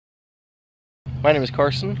My name is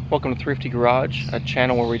Carson. Welcome to Thrifty Garage, a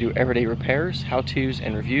channel where we do everyday repairs, how-tos,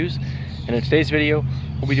 and reviews. And in today's video,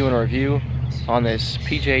 we'll be doing a review on this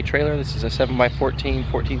PJ trailer. This is a 7x14,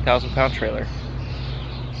 14,000 pound trailer.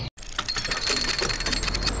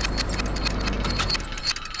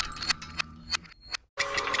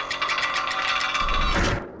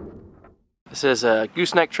 This is a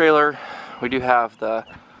Gooseneck trailer. We do have the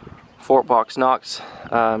 4-box Knox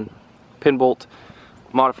pin bolt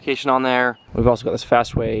modification on there. We've also got this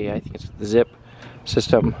Fastway, I think it's the zip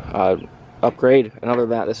system upgrade, and other than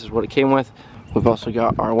that, this is what it came with. We've also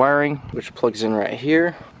got our wiring, which plugs in right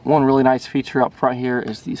here. One really nice feature up front here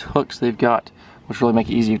is these hooks they've got, which really make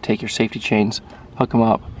it easy to take your safety chains, hook them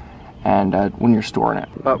up, and when you're storing it.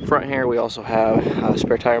 Up front here we also have a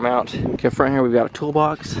spare tire mount. Okay, up front here we've got a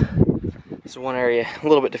toolbox. This is one area a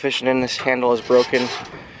little bit deficient in. This handle is broken.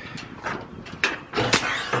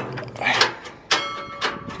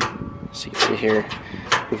 So you can see here,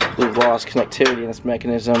 we've lost connectivity in this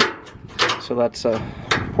mechanism, so that's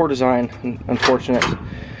poor design, unfortunate,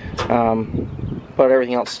 but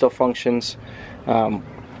everything else still functions.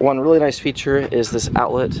 One really nice feature is this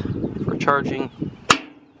outlet for charging.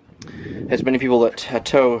 As many people that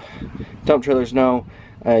tow dump trailers know,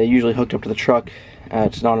 usually hooked up to the truck,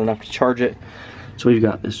 it's not enough to charge it. So we've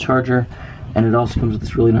got this charger, and it also comes with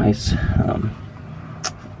this really nice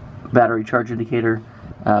battery charge indicator.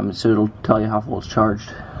 So it'll tell you how full it's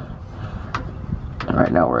charged. And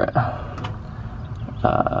right now we're at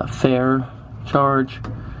fair charge,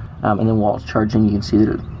 and then while it's charging you can see that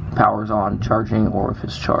it powers on charging or if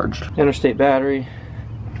it's charged. Interstate battery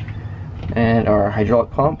and our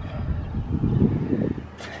hydraulic pump.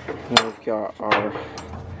 And we've got our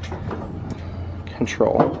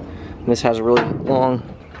control. And this has a really long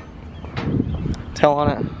tail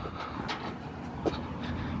on it,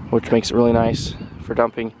 which makes it really nice for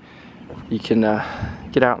dumping. You can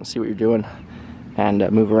get out and see what you're doing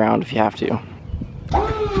and move around if you have to.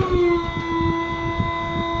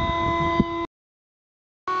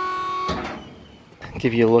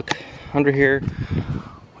 Give you a look under here.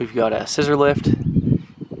 We've got a scissor lift,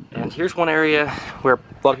 and here's one area where a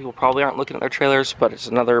lot of people probably aren't looking at their trailers, but it's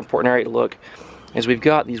another important area to look, is we've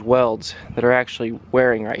got these welds that are actually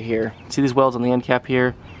wearing right here. See these welds on the end cap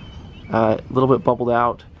here? A little bit bubbled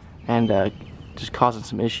out and just causing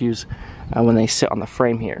some issues when they sit on the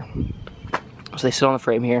frame here. So they sit on the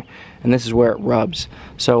frame here, and this is where it rubs.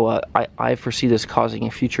 So I foresee this causing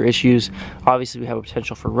future issues. Obviously we have a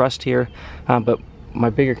potential for rust here, but my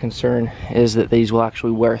bigger concern is that these will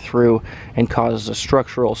actually wear through and cause a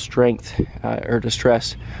structural strength or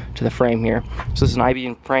distress to the frame here. So this is an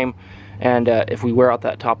I-beam frame, and if we wear out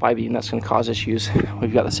that top I-beam, that's going to cause issues.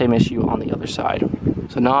 We've got the same issue on the other side.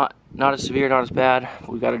 So not as severe, not as bad.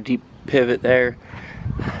 We've got a deep pivot there,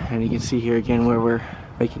 and you can see here again where we're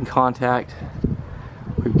making contact.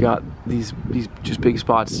 We've got these just big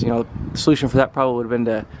spots. You know, the solution for that probably would have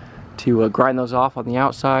been to grind those off on the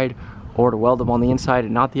outside, or to weld them on the inside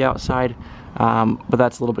and not the outside. But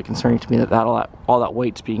that's a little bit concerning to me that all that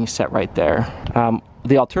weight's being set right there.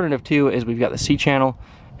 The alternative too is we've got the C-channel,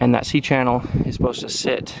 and that C-channel is supposed to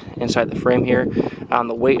sit inside the frame here.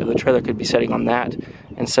 The weight of the trailer could be sitting on that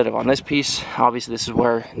instead of on this piece. Obviously this is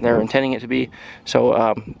where they're intending it to be,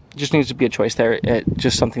 so just needs to be a choice there.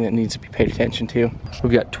 Just something that needs to be paid attention to.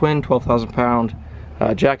 We've got twin 12,000 pound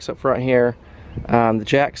jacks up front here. The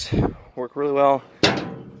jacks work really well.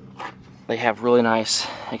 They have really nice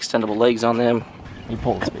extendable legs on them. You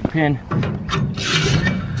pull this big pin,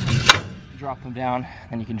 drop them down,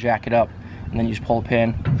 and you can jack it up, and then you just pull a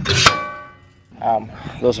pin.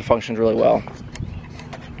 Those have functioned really well.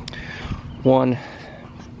 One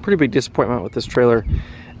pretty big disappointment with this trailer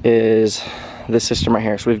is this system right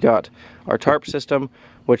here. So we've got our tarp system,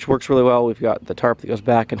 which works really well. We've got the tarp that goes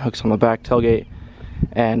back and hooks on the back tailgate,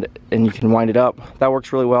 and you can wind it up. That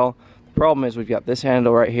works really well. The problem is we've got this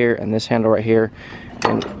handle right here and this handle right here,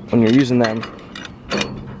 and when you're using them,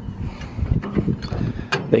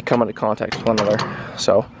 they come into contact with one another.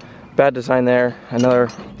 So bad design there. Another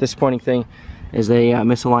disappointing thing is they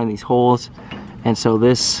misaligned these holes, and so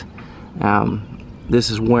this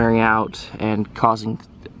is wearing out and causing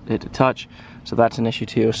it to touch, so that's an issue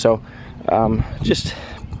too. So just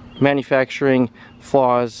manufacturing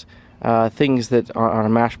flaws, things that are on a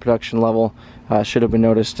mass production level should have been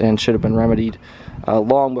noticed and should have been remedied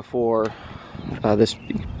long before this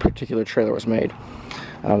particular trailer was made.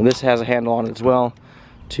 This has a handle on it as well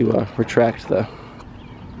to retract the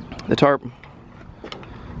tarp.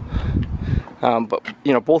 But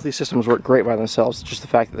you know, both these systems work great by themselves. Just the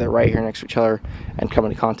fact that they're right here next to each other and come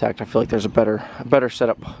into contact, I feel like there's a better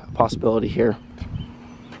setup possibility here.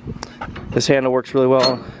 This handle works really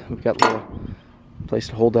well. We've got a little place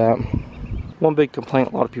to hold that. One big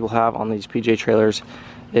complaint a lot of people have on these PJ trailers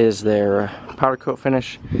is their powder coat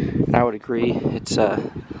finish, and I would agree. It's a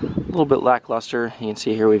little bit lackluster. You can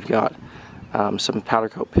see here we've got some powder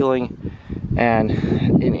coat peeling, and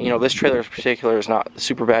you know, this trailer in particular is not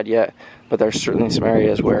super bad yet, but there's certainly some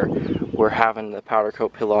areas where we're having the powder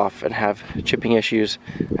coat peel off and have chipping issues,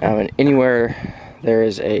 and anywhere there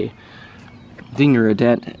is a ding or a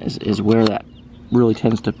dent is where that really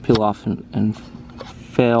tends to peel off and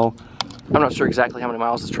fail. I'm not sure exactly how many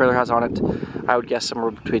miles this trailer has on it. I would guess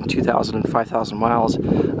somewhere between 2,000 and 5,000 miles,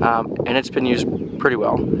 and it's been used pretty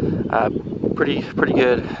well. Pretty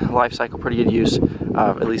good life cycle, pretty good use,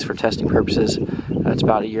 at least for testing purposes. It's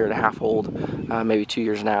about 1.5 years old, maybe 2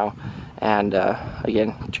 years now, and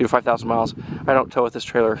again, 2,000 to 5,000 miles. I don't tow with this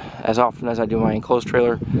trailer as often as I do my enclosed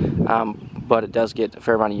trailer, but it does get a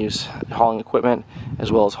fair amount of use hauling equipment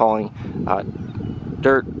as well as hauling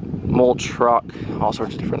dirt, mulch, rock, all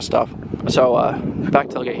sorts of different stuff. So back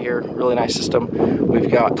tailgate here, really nice system.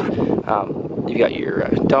 We've got you've got your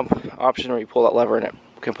dump option where you pull that lever and it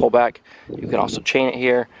can pull back. You can also chain it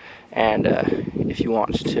here, and if you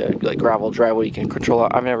want to like gravel driveway, you can control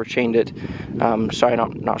it. I've never chained it, so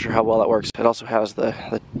I'm not sure how well that works. It also has the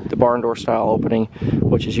barn door style opening,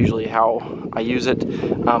 which is usually how I use it,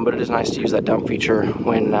 but it is nice to use that dump feature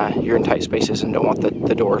when you're in tight spaces and don't want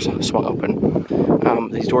the doors swung open.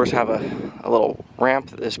 These doors have a little ramp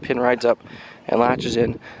that this pin rides up and latches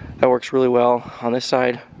in. That works really well on this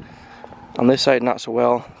side. On this side, not so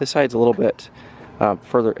well. This side's a little bit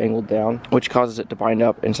further angled down, which causes it to bind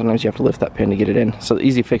up, and sometimes you have to lift that pin to get it in. So the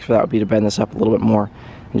easy fix for that would be to bend this up a little bit more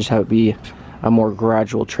and just have it be a more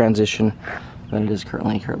gradual transition than it is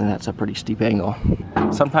currently. Currently that's a pretty steep angle.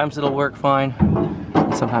 Sometimes it'll work fine,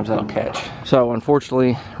 and sometimes that'll catch. So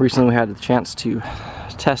unfortunately, recently we had the chance to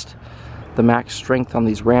test the max strength on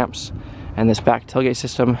these ramps and this back tailgate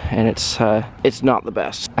system, and it's not the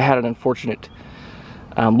best. I had an unfortunate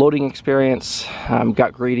loading experience,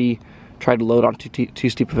 got greedy, tried to load on too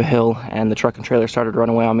steep of a hill, and the truck and trailer started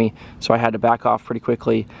running away on me, so I had to back off pretty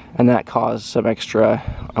quickly, and that caused some extra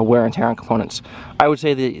wear and tear on components. I would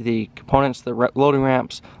say the components, the loading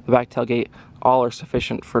ramps, the back tailgate, all are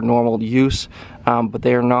sufficient for normal use, but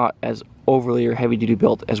they are not as overly or heavy duty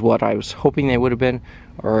built as what I was hoping they would have been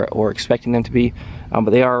or expecting them to be,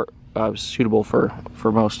 but they are suitable for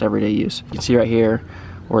most everyday use. You can see right here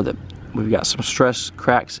where we've got some stress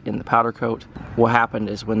cracks in the powder coat. What happened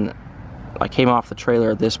is when I came off the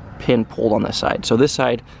trailer, this pin pulled on this side. So this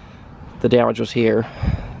side, the damage was here.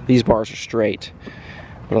 These bars are straight.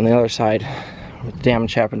 But on the other side, the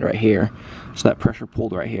damage happened right here. So that pressure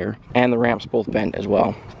pulled right here. And the ramps both bent as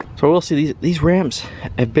well. So we'll see, these ramps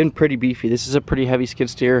have been pretty beefy. This is a pretty heavy skid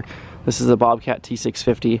steer. This is the Bobcat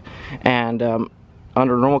T650. And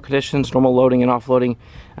under normal conditions, normal loading and offloading,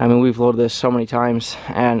 I mean, we've loaded this so many times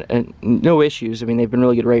and no issues. I mean, they've been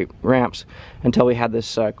really good ramps until we had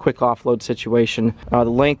this quick offload situation. The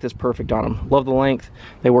length is perfect on them. Love the length.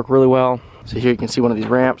 They work really well. So here you can see one of these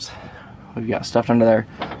ramps. We've got stuff under there.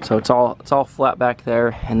 So it's all flat back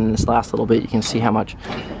there, and then this last little bit you can see how much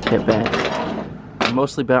it bent.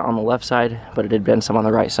 Mostly bent on the left side, but it did bend some on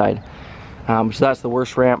the right side. So that's the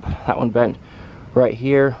worst ramp. That one bent right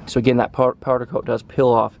here. So again, that powder coat does peel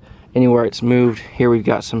off anywhere it's moved. Here we've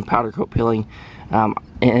got some powder coat peeling.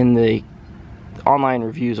 And the online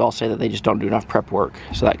reviews all say that they just don't do enough prep work.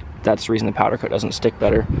 So that's the reason the powder coat doesn't stick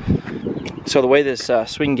better. So the way this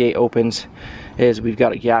swing gate opens is we've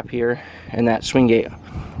got a gap here, and that swing gate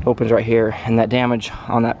opens right here, and that damage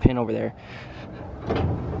on that pin over there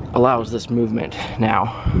allows this movement now.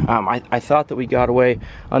 I thought that we got away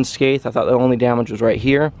unscathed. I thought the only damage was right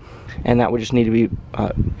here, and that would just need to be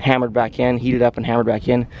hammered back in, heated up and hammered back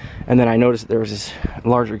in. And then I noticed that there was this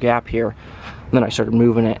larger gap here, and then I started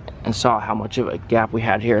moving it and saw how much of a gap we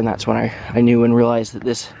had here, and that's when I knew and realized that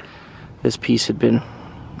this piece had been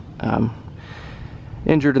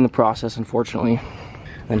injured in the process, unfortunately.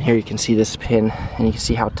 And here you can see this pin, and you can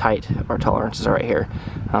see how tight our tolerances are right here.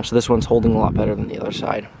 So this one's holding a lot better than the other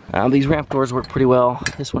side. These ramp doors work pretty well.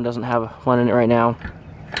 This one doesn't have one in it right now.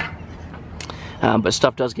 But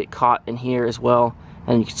stuff does get caught in here as well,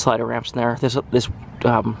 and you can slide our ramps in there. This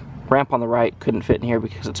ramp on the right couldn't fit in here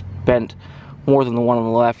because it's bent more than the one on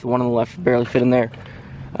the left. The one on the left barely fit in there.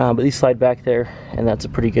 But these slide back there, and that's a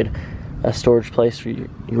pretty good storage place for your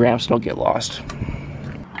ramps don't get lost.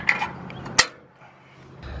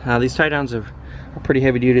 These tie downs are pretty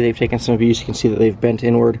heavy duty. They've taken some abuse. You can see that they've bent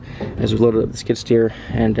inward as we loaded up the skid steer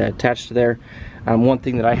and attached to there. One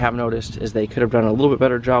thing that I have noticed is they could have done a little bit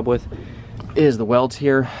better job with is the welds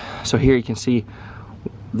here. So here you can see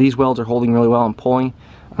these welds are holding really well and pulling,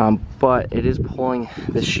 but it is pulling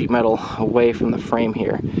this sheet metal away from the frame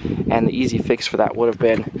here. And the easy fix for that would have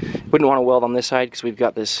been, wouldn't want to weld on this side because we've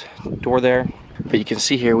got this door there, but you can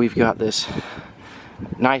see here we've got this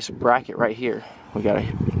nice bracket right here. We've got a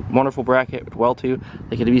wonderful bracket with weld to.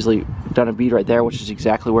 They could have easily done a bead right there, which is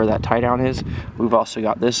exactly where that tie down is. We've also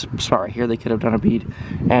got this spot right here. They could have done a bead,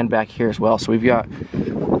 and back here as well. So we've got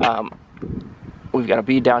a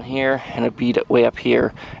bead down here and a bead way up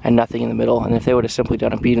here and nothing in the middle. And if they would have simply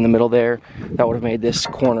done a bead in the middle there, that would have made this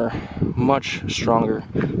corner much stronger,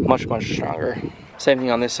 much stronger. Same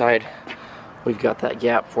thing on this side. We've got that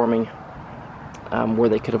gap forming where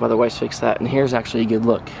they could have otherwise fixed that. And here's actually a good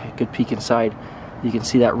look, a good peek inside. You can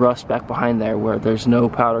see that rust back behind there where there's no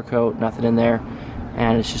powder coat, nothing in there,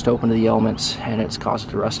 and it's just open to the elements and it's caused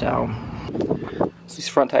it to rust out. So these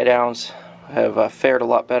front tie downs have fared a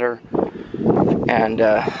lot better, and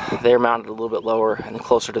they're mounted a little bit lower and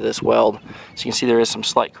closer to this weld. So you can see there is some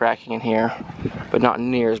slight cracking in here, but not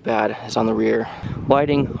near as bad as on the rear.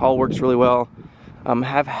 Lighting all works really well.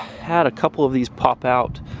 Have had a couple of these pop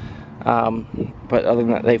out, but other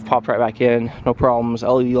than that, they've popped right back in, no problems.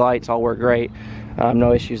 LED lights all work great,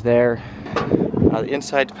 no issues there. The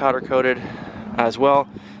inside's powder coated as well.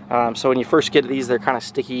 So when you first get these, they're kind of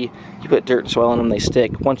sticky. You put dirt and soil in them, they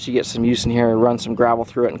stick. Once you get some use in here, run some gravel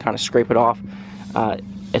through it and kind of scrape it off,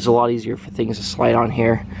 it's a lot easier for things to slide on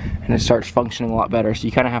here, and it starts functioning a lot better. So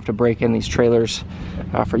you kind of have to break in these trailers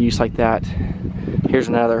for use like that. Here's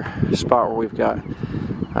another spot where we've got,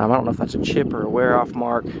 I don't know if that's a chip or a wear off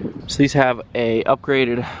mark. So these have a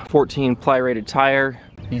upgraded 14 ply rated tire.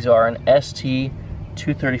 These are an ST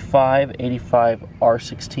 235/85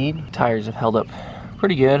 R16. Tires have held up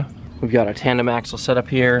pretty good. We've got a tandem axle set up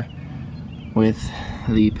here with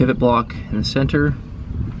the pivot block in the center.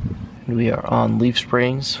 And we are on leaf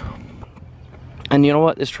springs. And you know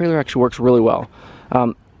what? This trailer actually works really well.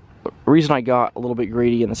 The reason I got a little bit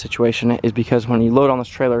greedy in the situation is because when you load on this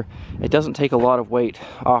trailer, it doesn't take a lot of weight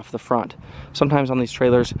off the front. Sometimes on these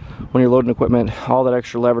trailers, when you're loading equipment, all that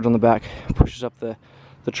extra leverage on the back pushes up the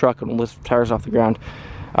truck and lifts tires off the ground.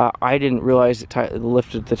 I didn't realize it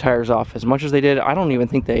lifted the tires off as much as they did. I don't even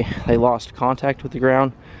think they lost contact with the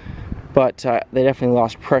ground, but they definitely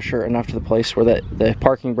lost pressure enough to the place where the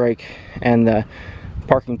parking brake and the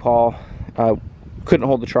parking pawl couldn't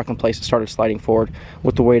hold the truck in place. It started sliding forward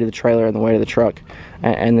with the weight of the trailer and the weight of the truck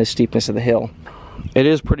and the steepness of the hill. It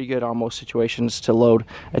is pretty good on most situations to load.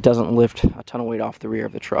 It doesn't lift a ton of weight off the rear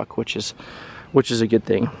of the truck, which is a good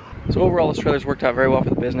thing. So overall, this trailer's worked out very well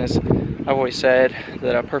for the business. I've always said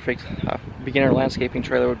that a perfect beginner landscaping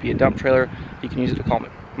trailer would be a dump trailer. You can use it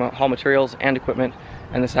to haul materials and equipment,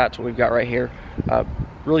 and that's what we've got right here.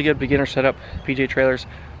 Really good beginner setup, PJ trailers.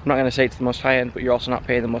 I'm not going to say it's the most high-end, but you're also not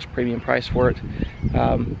paying the most premium price for it.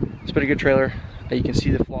 It's been a good trailer. You can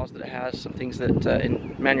see the flaws that it has, some things that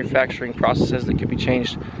in manufacturing processes that could be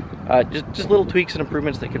changed. Just little tweaks and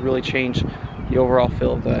improvements that could really change the overall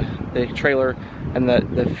feel of the trailer and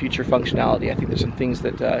the future functionality. I think there's some things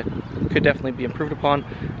that could definitely be improved upon,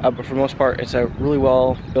 but for the most part, it's a really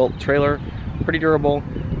well-built trailer, pretty durable,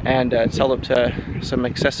 and it's held up to some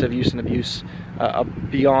excessive use and abuse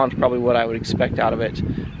beyond probably what I would expect out of it,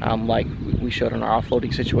 like we showed in our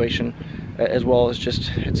offloading situation, as well as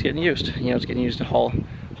just it's getting used. You know, it's getting used to haul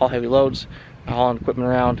heavy loads, hauling equipment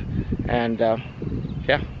around, and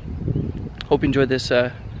yeah. Hope you enjoyed this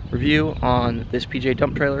review on this PJ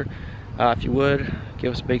dump trailer. If you would,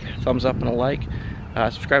 give us a big thumbs up and a like,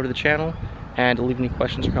 subscribe to the channel, and leave any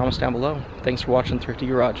questions or comments down below. Thanks for watching Thrifty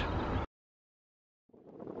Garage.